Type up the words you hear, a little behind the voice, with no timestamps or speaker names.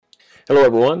Hello,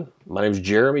 everyone. My name is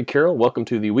Jeremy Carroll. Welcome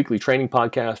to the weekly training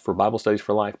podcast for Bible Studies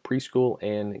for Life, preschool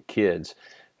and kids.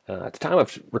 At the time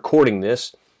of recording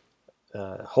this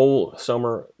whole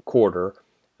summer quarter,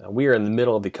 we are in the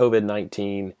middle of the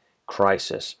COVID-19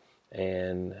 crisis.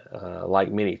 And like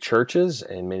many churches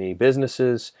and many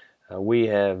businesses, we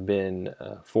have been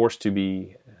forced to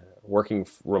be working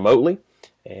remotely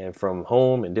and from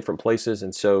home in different places.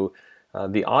 And so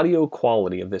the audio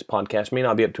quality of this podcast may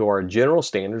not be up to our general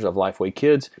standards of Lifeway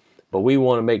Kids, but we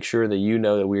want to make sure that you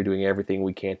know that we're doing everything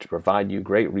we can to provide you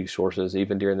great resources,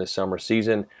 even during the summer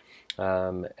season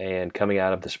and coming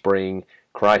out of the spring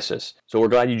crisis. So we're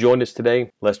glad you joined us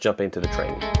today. Let's jump into the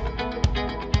training.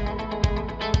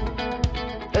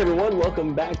 Hey everyone,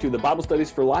 welcome back to the Bible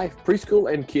Studies for Life,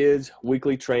 preschool and kids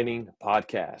weekly training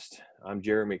podcast. I'm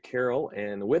Jeremy Carroll,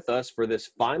 and with us for this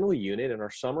final unit in our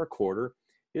summer quarter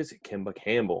is Kimba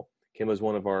Campbell. Kimba is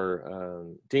one of our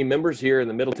team members here in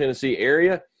the Middle Tennessee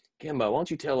area. Kimba, why don't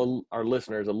you tell our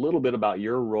listeners a little bit about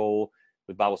your role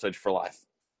with Bible Studies for Life?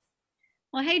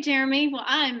 Well, hey, Jeremy. Well,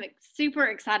 I'm super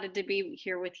excited to be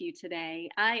here with you today.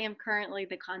 I am currently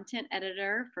the content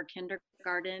editor for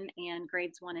kindergarten and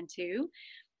grades 1 and 2.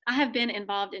 I have been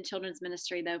involved in children's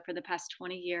ministry, though, for the past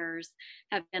 20 years,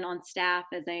 have been on staff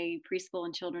as a preschool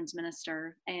and children's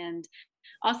minister, and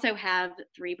also have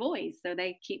 3 boys, so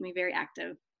they keep me very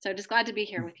active. So just glad to be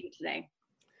here with you today.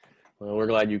 Well, we're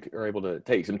glad you are able to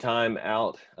take some time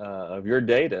out of your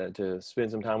day to spend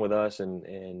some time with us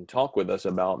and talk with us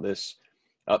about this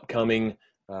upcoming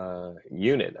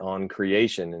unit on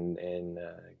creation and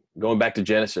going back to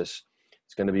Genesis.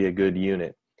 It's going to be a good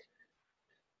unit.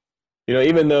 You know,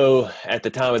 even though at the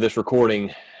time of this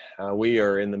recording, we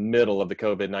are in the middle of the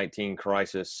COVID-19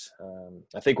 crisis,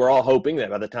 I think we're all hoping that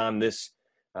by the time this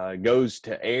goes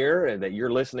to air and that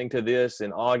you're listening to this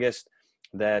in August,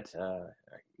 that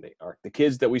the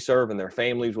kids that we serve and their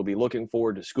families will be looking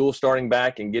forward to school starting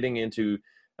back and getting into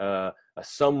a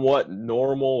somewhat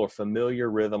normal or familiar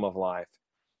rhythm of life.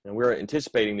 And we're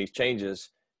anticipating these changes,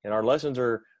 and our lessons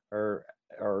are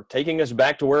taking us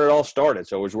back to where it all started.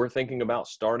 So as we're thinking about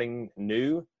starting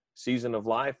new season of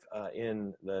life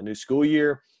in the new school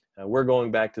year, we're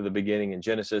going back to the beginning in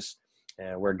Genesis,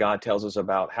 where God tells us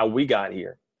about how we got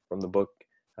here from the book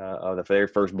of the very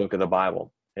first book of the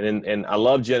Bible. And I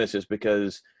love Genesis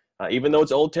because even though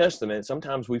it's Old Testament,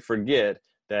 sometimes we forget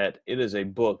that it is a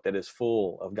book that is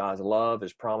full of God's love,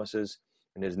 His promises,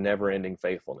 and His never-ending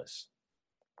faithfulness.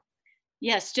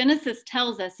 Yes, Genesis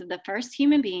tells us of the first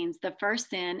human beings, the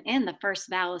first sin, and the first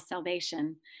vow of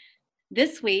salvation.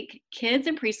 This week, kids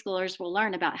and preschoolers will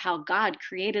learn about how God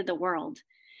created the world.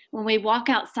 When we walk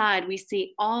outside, we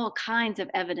see all kinds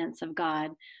of evidence of God.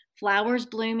 Flowers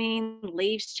blooming,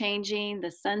 leaves changing,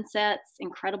 the sunsets,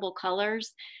 incredible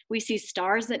colors. We see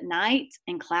stars at night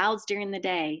and clouds during the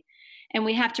day. And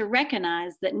we have to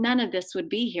recognize that none of this would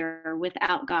be here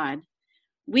without God.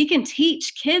 We can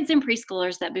teach kids and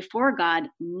preschoolers that before God,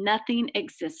 nothing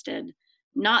existed.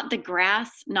 Not the grass,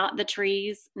 not the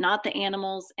trees, not the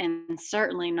animals, and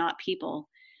certainly not people.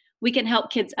 We can help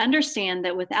kids understand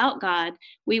that without God,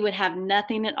 we would have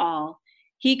nothing at all.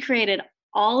 He created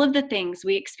all of the things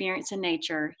we experience in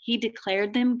nature. He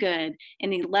declared them good,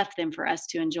 and He left them for us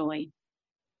to enjoy.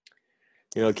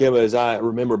 You know, Kim, as I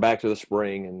remember back to the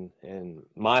spring and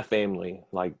my family,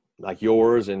 like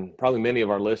yours and probably many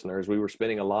of our listeners, we were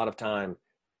spending a lot of time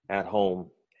at home.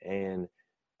 And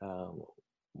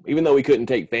even though we couldn't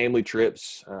take family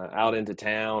trips out into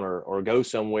town or go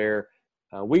somewhere,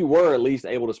 we were at least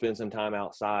able to spend some time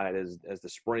outside as the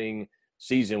spring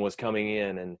season was coming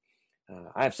in. And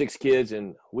I have 6 kids,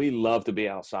 and we love to be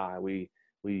outside. We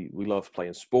love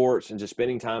playing sports and just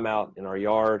spending time out in our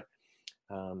yard.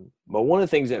 But one of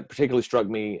the things that particularly struck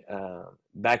me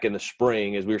back in the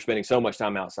spring as we were spending so much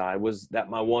time outside was that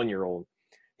my 1-year-old,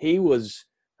 he was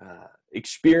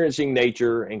experiencing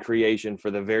nature and creation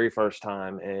for the very first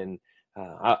time. And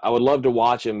I would love to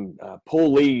watch him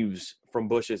pull leaves from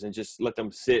bushes and just let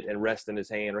them sit and rest in his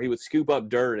hand. Or he would scoop up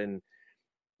dirt, and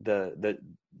the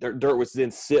dirt would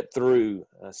then seep through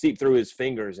his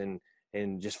fingers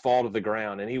and just fall to the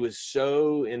ground. And he was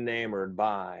so enamored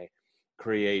by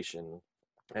creation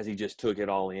as he just took it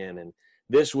all in. And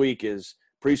this week is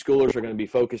preschoolers are going to be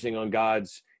focusing on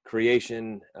God's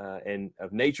creation and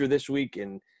of nature this week.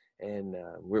 And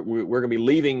we're going to be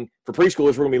leaving, for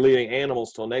preschoolers, we're going to be leaving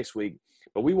animals till next week.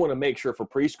 But we want to make sure for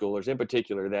preschoolers in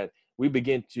particular that we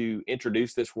begin to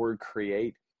introduce this word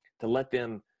create, to let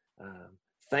them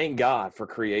thank God for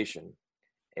creation.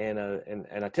 And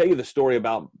I tell you the story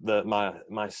about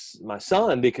my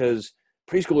son because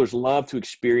preschoolers love to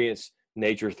experience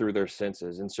nature through their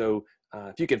senses. And so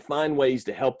if you can find ways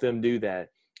to help them do that,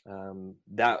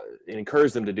 that and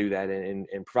encourage them to do that,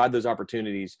 and provide those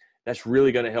opportunities, that's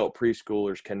really going to help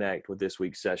preschoolers connect with this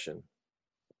week's session.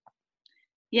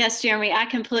 Yes, Jeremy, I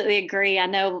completely agree. I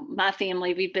know my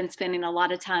family, we've been spending a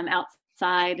lot of time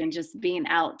outside and just being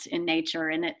out in nature.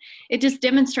 And it just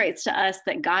demonstrates to us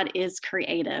that God is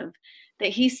creative, that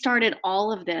He started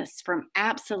all of this from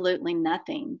absolutely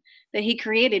nothing, that He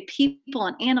created people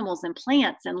and animals and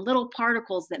plants and little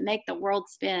particles that make the world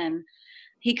spin.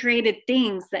 He created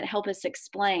things that help us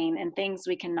explain and things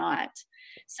we cannot.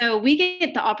 So we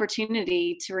get the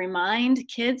opportunity to remind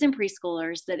kids and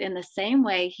preschoolers that in the same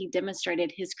way He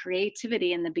demonstrated His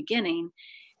creativity in the beginning,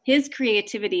 His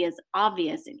creativity is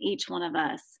obvious in each one of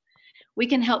us. We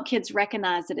can help kids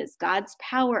recognize that it's God's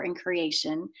power in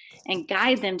creation and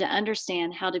guide them to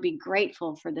understand how to be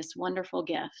grateful for this wonderful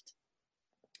gift.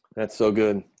 That's so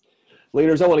good.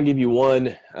 Leaders, I want to give you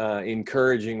one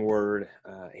encouraging word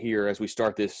here as we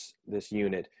start this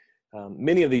unit.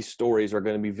 Many of these stories are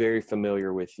going to be very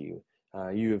familiar with you.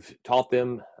 You've taught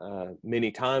them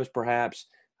many times, perhaps.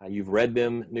 You've read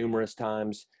them numerous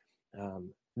times.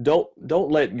 Don't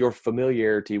let your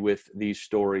familiarity with these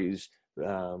stories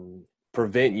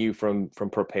prevent you from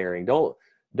preparing.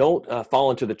 Don't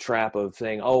fall into the trap of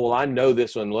saying, "Oh, well, I know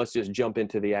this one. Let's just jump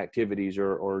into the activities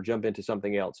or jump into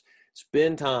something else."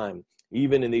 Spend time,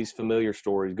 even in these familiar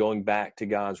stories, going back to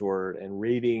God's Word and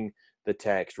reading the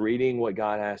text, reading what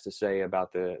God has to say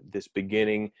about this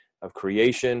beginning of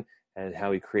creation and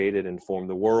how He created and formed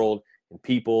the world and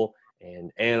people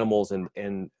and animals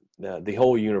and the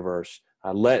whole universe.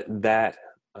 Let that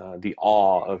the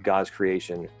awe of God's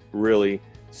creation really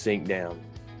sink down.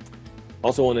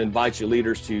 Also want to invite you,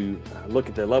 leaders, to look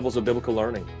at the levels of biblical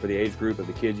learning for the age group of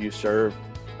the kids you serve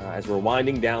as we're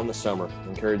winding down the summer. I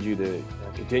encourage you to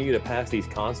continue to pass these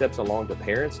concepts along to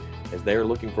parents as they're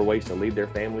looking for ways to lead their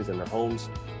families and their homes.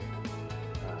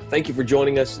 Thank you for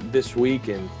joining us this week,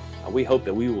 and we hope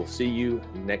that we will see you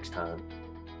next time.